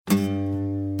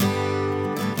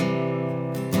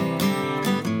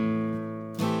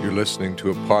You're listening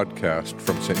to a podcast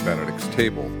from St. Benedict's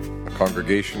Table, a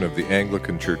congregation of the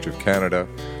Anglican Church of Canada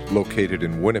located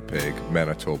in Winnipeg,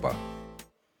 Manitoba.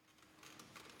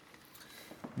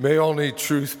 May only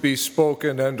truth be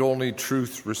spoken and only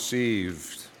truth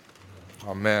received.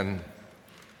 Amen.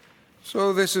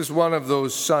 So this is one of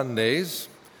those Sundays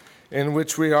in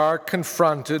which we are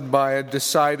confronted by a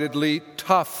decidedly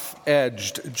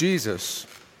tough-edged Jesus.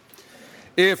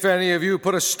 If any of you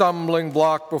put a stumbling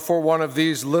block before one of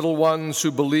these little ones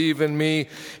who believe in me,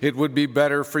 it would be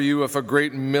better for you if a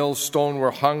great millstone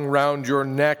were hung round your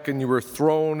neck and you were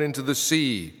thrown into the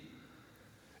sea.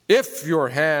 If your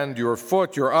hand, your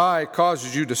foot, your eye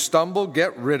causes you to stumble,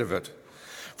 get rid of it.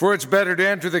 For it's better to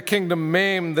enter the kingdom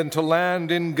maimed than to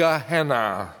land in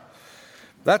Gehenna.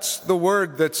 That's the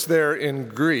word that's there in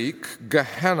Greek,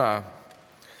 Gehenna.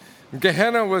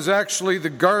 Gehenna was actually the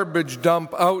garbage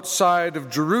dump outside of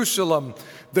Jerusalem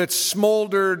that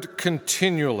smoldered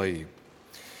continually.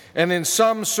 And in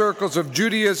some circles of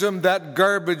Judaism, that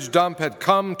garbage dump had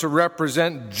come to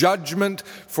represent judgment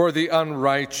for the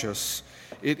unrighteous.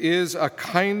 It is a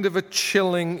kind of a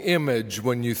chilling image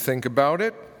when you think about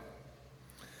it.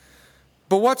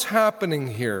 But what's happening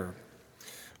here?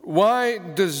 Why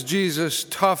does Jesus'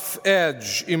 tough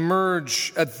edge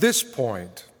emerge at this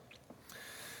point?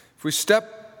 If we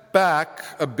step back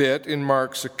a bit in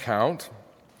Mark's account,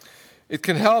 it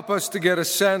can help us to get a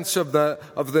sense of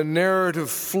the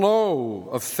narrative flow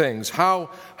of things,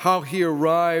 how he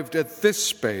arrived at this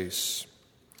space.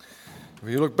 If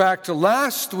you look back to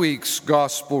last week's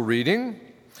gospel reading,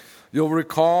 you'll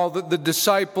recall that the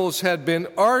disciples had been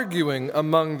arguing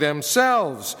among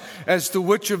themselves as to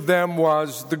which of them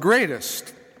was the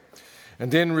greatest.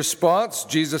 And in response,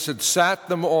 Jesus had sat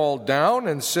them all down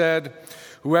and said,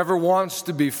 "Whoever wants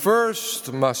to be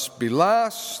first must be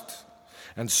last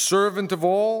and servant of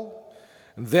all."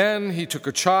 And then he took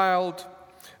a child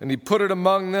and he put it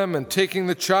among them, and taking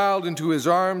the child into his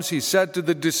arms, he said to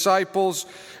the disciples,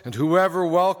 "And whoever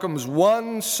welcomes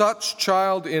one such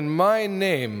child in my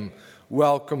name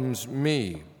welcomes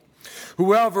me.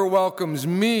 Whoever welcomes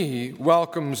me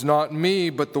welcomes not me,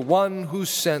 but the one who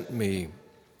sent me."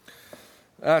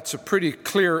 That's a pretty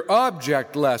clear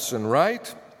object lesson,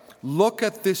 right? Look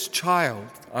at this child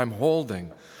I'm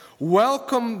holding.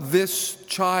 Welcome this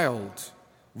child,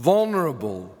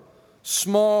 vulnerable,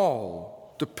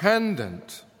 small,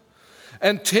 dependent,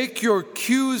 and take your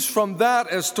cues from that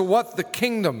as to what the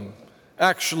kingdom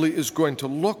actually is going to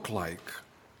look like.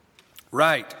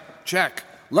 Right, check.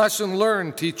 Lesson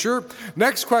learned, teacher.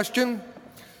 Next question.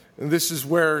 And this is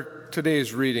where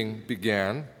today's reading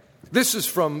began. This is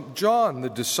from John, the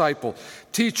disciple.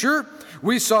 "Teacher,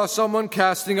 we saw someone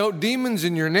casting out demons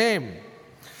in your name,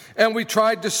 and we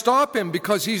tried to stop him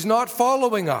because he's not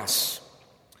following us."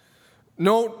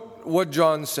 Note what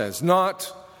John says.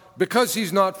 Not because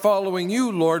he's not following you,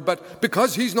 Lord, but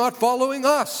because he's not following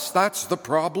us. That's the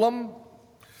problem.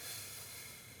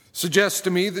 Suggests to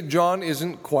me that John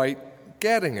isn't quite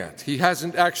getting it. He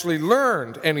hasn't actually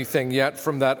learned anything yet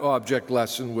from that object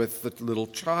lesson with the little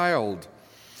child.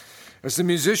 As the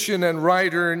musician and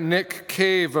writer Nick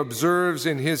Cave observes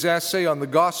in his essay on the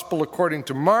Gospel according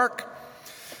to Mark,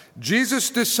 Jesus'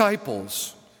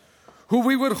 disciples, who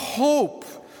we would hope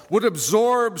would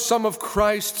absorb some of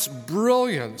Christ's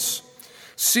brilliance,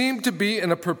 seem to be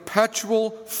in a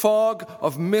perpetual fog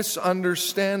of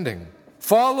misunderstanding,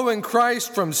 following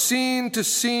Christ from scene to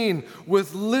scene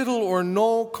with little or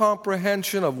no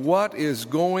comprehension of what is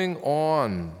going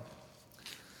on.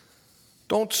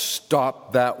 "Don't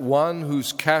stop that one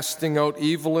who's casting out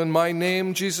evil in my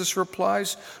name," Jesus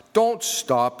replies. "Don't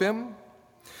stop him.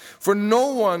 For no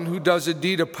one who does a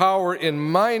deed of power in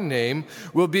my name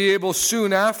will be able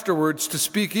soon afterwards to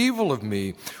speak evil of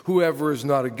me. Whoever is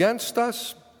not against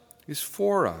us is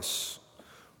for us."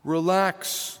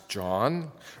 Relax,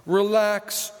 John.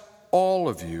 Relax, all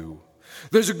of you.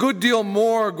 There's a good deal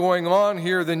more going on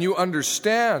here than you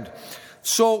understand.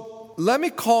 So let me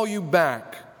call you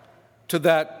back to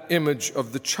that image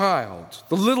of the child,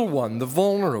 the little one, the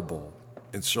vulnerable.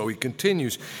 And so he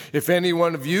continues, "If any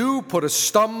one of you put a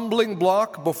stumbling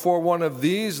block before one of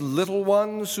these little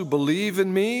ones who believe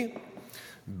in me,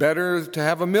 better to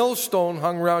have a millstone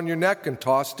hung around your neck and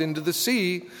tossed into the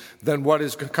sea than what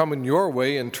is coming your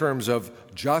way in terms of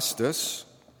justice."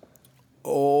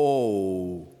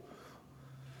 Oh.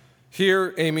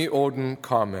 Here Amy Oden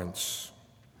comments,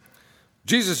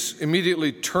 Jesus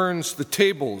immediately turns the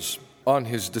tables on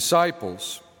his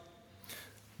disciples.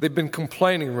 They've been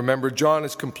complaining. Remember, John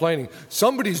is complaining.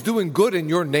 Somebody's doing good in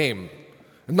your name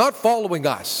and not following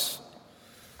us.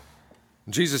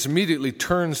 Jesus immediately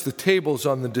turns the tables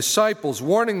on the disciples,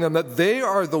 warning them that they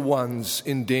are the ones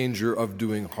in danger of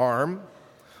doing harm,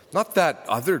 not that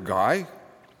other guy.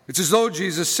 It's as though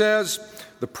Jesus says,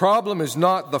 the problem is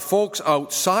not the folks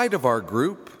outside of our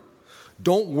group.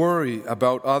 Don't worry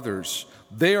about others.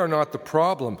 They are not the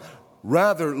problem.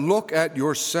 Rather, look at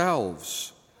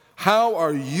yourselves. How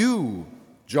are you,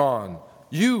 John,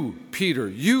 you, Peter,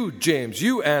 you, James,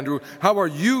 you, Andrew, how are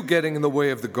you getting in the way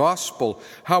of the gospel?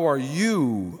 How are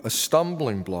you a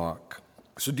stumbling block?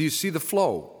 So do you see the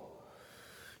flow?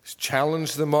 He's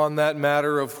challenged them on that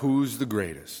matter of who's the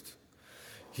greatest.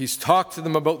 He's talked to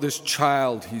them about this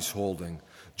child he's holding.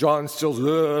 John still,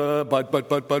 but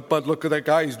look at that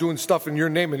guy. He's doing stuff in your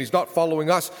name and he's not following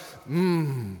us.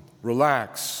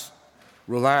 Relax.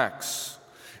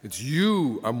 It's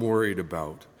you I'm worried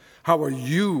about. How are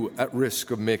you at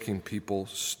risk of making people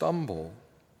stumble?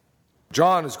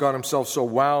 John has got himself so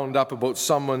wound up about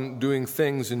someone doing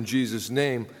things in Jesus'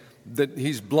 name that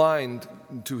he's blind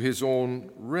to his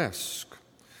own risk.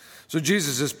 So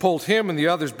Jesus has pulled him and the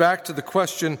others back to the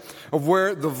question of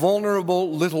where the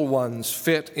vulnerable little ones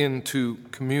fit into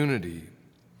community.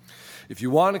 If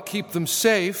you want to keep them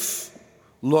safe,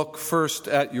 look first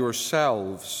at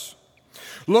yourselves.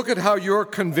 Look at how you're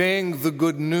conveying the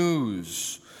good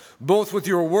news, both with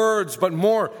your words, but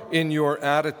more in your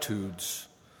attitudes.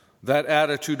 That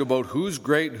attitude about who's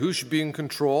great, who should be in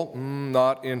control,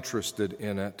 not interested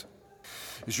in it.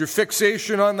 Is your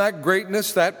fixation on that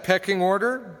greatness, that pecking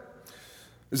order,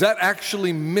 is that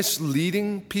actually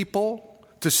misleading people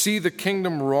to see the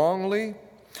kingdom wrongly?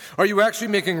 Are you actually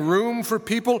making room for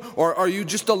people, or are you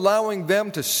just allowing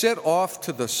them to sit off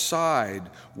to the side,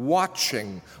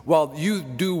 watching, while you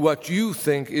do what you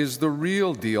think is the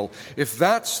real deal? If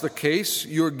that's the case,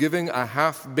 you're giving a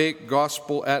half-baked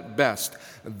gospel at best.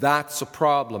 That's a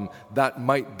problem. That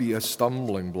might be a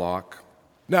stumbling block.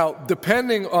 Now,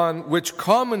 depending on which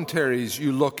commentaries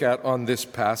you look at on this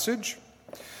passage,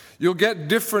 you'll get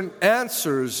different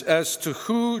answers as to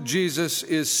who Jesus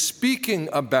is speaking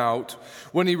about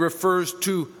when he refers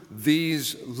to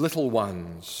these little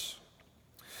ones.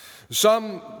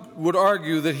 Some would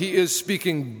argue that he is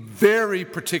speaking very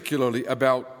particularly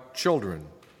about children,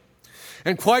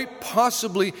 and quite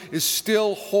possibly is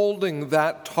still holding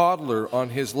that toddler on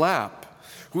his lap,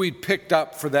 who he'd picked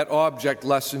up for that object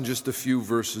lesson just a few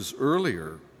verses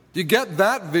earlier. You get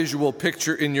that visual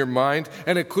picture in your mind,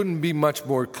 and it couldn't be much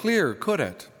more clear, could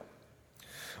it?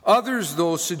 Others,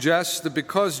 though, suggest that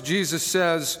because Jesus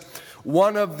says,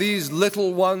 one of these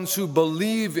little ones who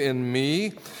believe in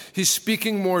me, he's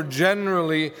speaking more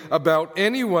generally about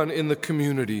anyone in the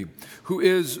community who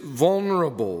is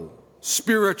vulnerable,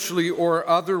 spiritually or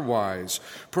otherwise,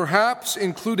 perhaps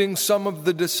including some of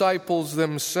the disciples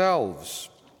themselves.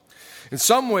 In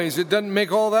some ways, it doesn't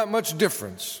make all that much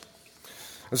difference.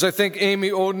 As I think Amy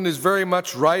Oden is very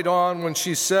much right on when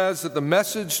she says that the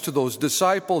message to those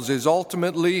disciples is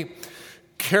ultimately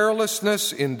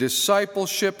carelessness in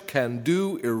discipleship can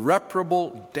do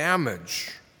irreparable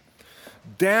damage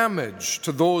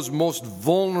to those most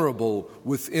vulnerable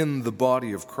within the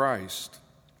body of Christ.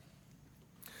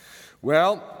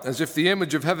 Well, as if the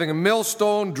image of having a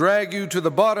millstone drag you to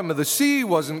the bottom of the sea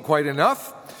wasn't quite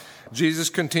enough, Jesus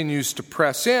continues to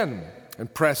press in,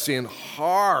 and press in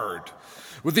hard,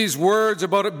 with these words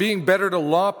about it being better to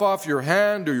lop off your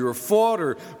hand or your foot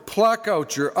or pluck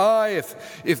out your eye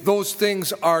if those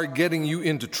things are getting you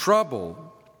into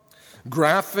trouble.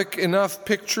 Graphic enough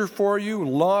picture for you?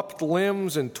 Lopped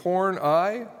limbs and torn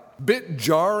eye? Bit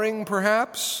jarring,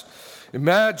 perhaps?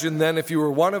 Imagine then if you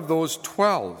were one of those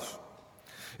 12.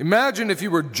 Imagine if you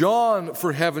were John,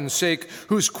 for heaven's sake,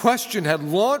 whose question had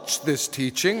launched this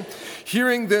teaching,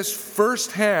 hearing this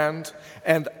firsthand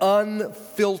and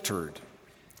unfiltered.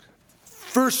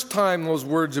 First time those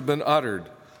words have been uttered.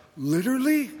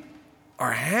 Literally?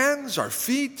 Our hands, our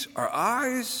feet, our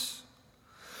eyes?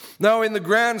 Now, in the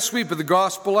grand sweep of the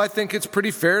gospel, I think it's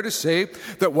pretty fair to say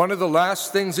that one of the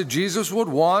last things that Jesus would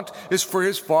want is for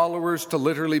his followers to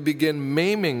literally begin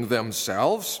maiming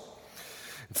themselves.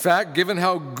 In fact, given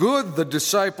how good the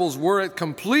disciples were at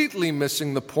completely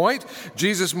missing the point,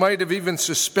 Jesus might have even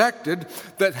suspected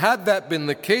that had that been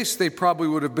the case, they probably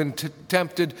would have been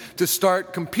tempted to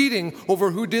start competing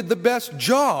over who did the best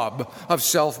job of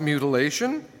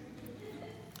self-mutilation.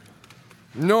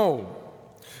 No,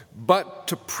 but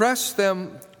to press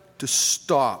them to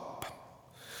stop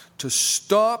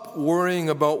worrying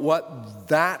about what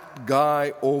that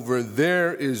guy over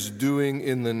there is doing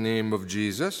in the name of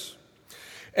Jesus,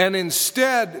 and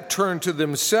instead turn to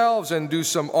themselves and do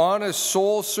some honest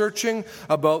soul searching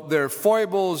about their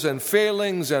foibles and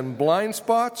failings and blind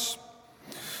spots.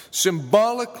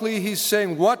 Symbolically, he's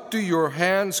saying, what do your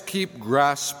hands keep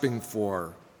grasping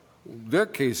for? In their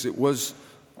case, it was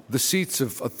the seats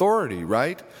of authority,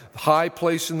 right? High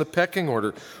place in the pecking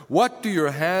order. What do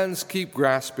your hands keep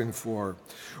grasping for?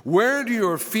 Where do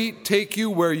your feet take you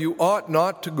where you ought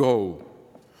not to go?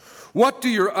 What do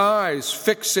your eyes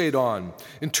fixate on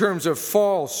in terms of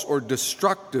false or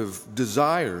destructive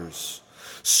desires?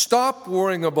 Stop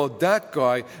worrying about that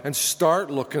guy and start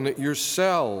looking at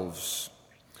yourselves.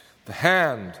 The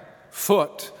hand,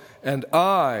 foot, and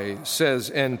eye, says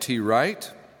N.T.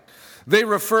 Wright. They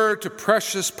refer to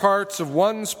precious parts of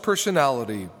one's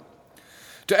personality,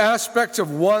 to aspects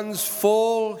of one's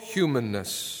full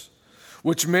humanness,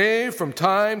 which may from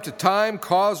time to time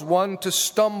cause one to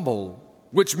stumble,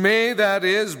 which may, that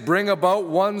is, bring about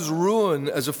one's ruin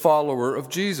as a follower of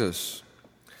Jesus.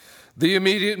 The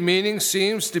immediate meaning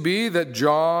seems to be that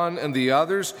John and the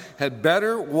others had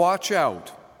better watch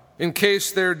out in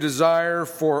case their desire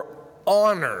for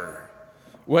honor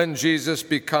when Jesus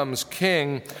becomes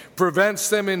king prevents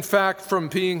them, in fact, from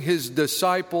being his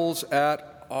disciples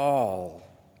at all.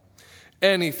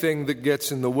 Anything that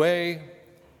gets in the way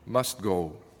must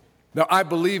go. Now, I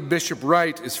believe Bishop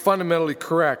Wright is fundamentally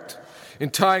correct in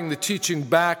tying the teaching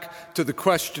back to the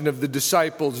question of the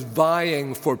disciples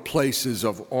vying for places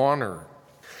of honor,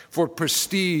 for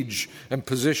prestige and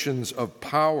positions of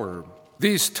power.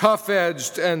 These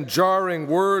tough-edged and jarring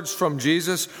words from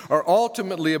Jesus are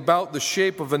ultimately about the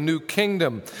shape of a new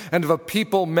kingdom and of a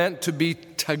people meant to be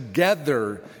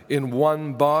together in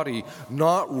one body,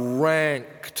 not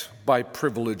ranked by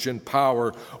privilege and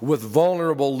power with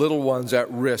vulnerable little ones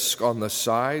at risk on the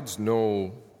sides.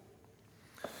 No.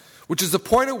 Which is the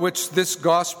point at which this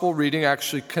gospel reading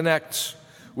actually connects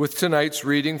with tonight's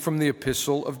reading from the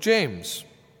Epistle of James,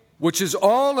 which is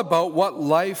all about what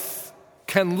life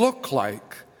can look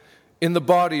like in the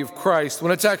body of Christ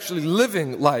when it's actually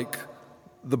living like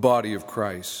the body of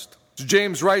Christ. So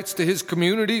James writes to his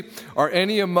community, "Are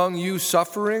any among you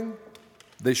suffering?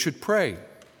 They should pray.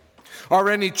 Are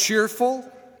any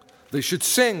cheerful? They should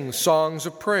sing songs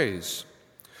of praise.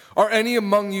 Are any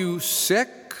among you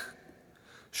sick?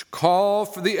 Should call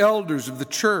for the elders of the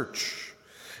church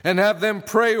and have them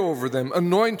pray over them,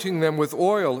 anointing them with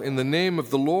oil in the name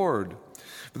of the Lord.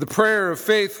 The prayer of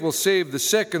faith will save the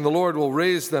sick, and the Lord will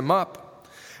raise them up.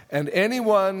 And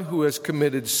anyone who has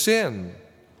committed sin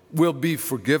will be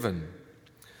forgiven.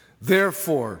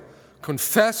 Therefore,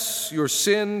 confess your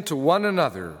sin to one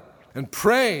another and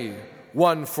pray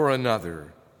one for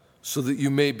another, so that you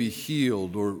may be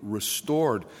healed or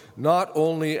restored, not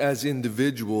only as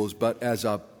individuals, but as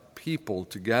a people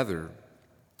together."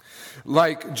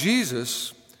 Like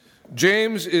Jesus,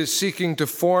 James is seeking to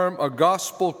form a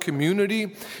gospel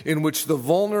community in which the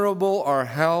vulnerable are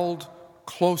held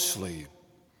closely,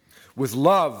 with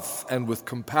love and with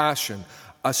compassion,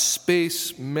 a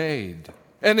space made,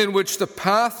 and in which the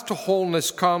path to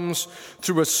wholeness comes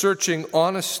through a searching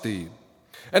honesty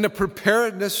and a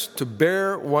preparedness to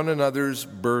bear one another's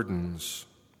burdens,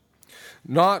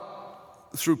 not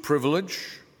through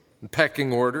privilege and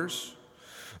pecking orders,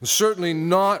 and certainly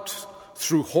not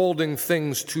through holding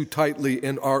things too tightly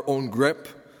in our own grip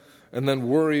and then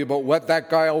worry about what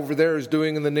that guy over there is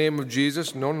doing in the name of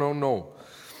Jesus. No.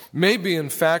 Maybe, in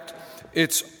fact,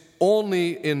 it's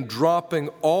only in dropping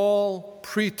all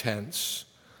pretense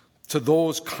to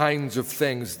those kinds of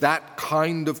things, that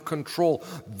kind of control,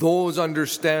 those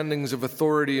understandings of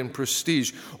authority and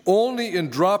prestige. Only in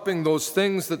dropping those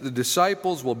things that the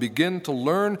disciples will begin to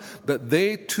learn that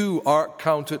they too are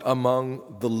counted among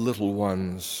the little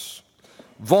ones,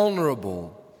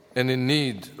 vulnerable and in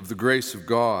need of the grace of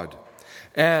God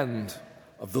and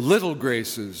of the little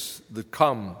graces that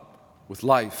come with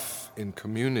life in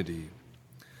community.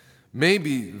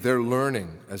 Maybe they're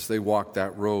learning as they walk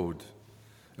that road.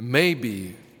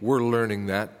 Maybe we're learning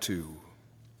that too.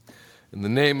 In the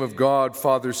name of God,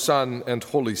 Father, Son, and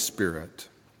Holy Spirit.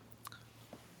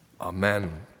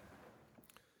 Amen.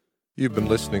 You've been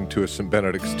listening to a St.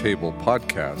 Benedict's Table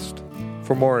podcast.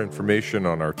 For more information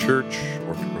on our church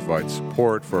or to provide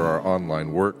support for our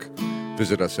online work,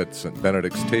 visit us at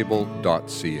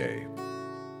stbenedictstable.ca.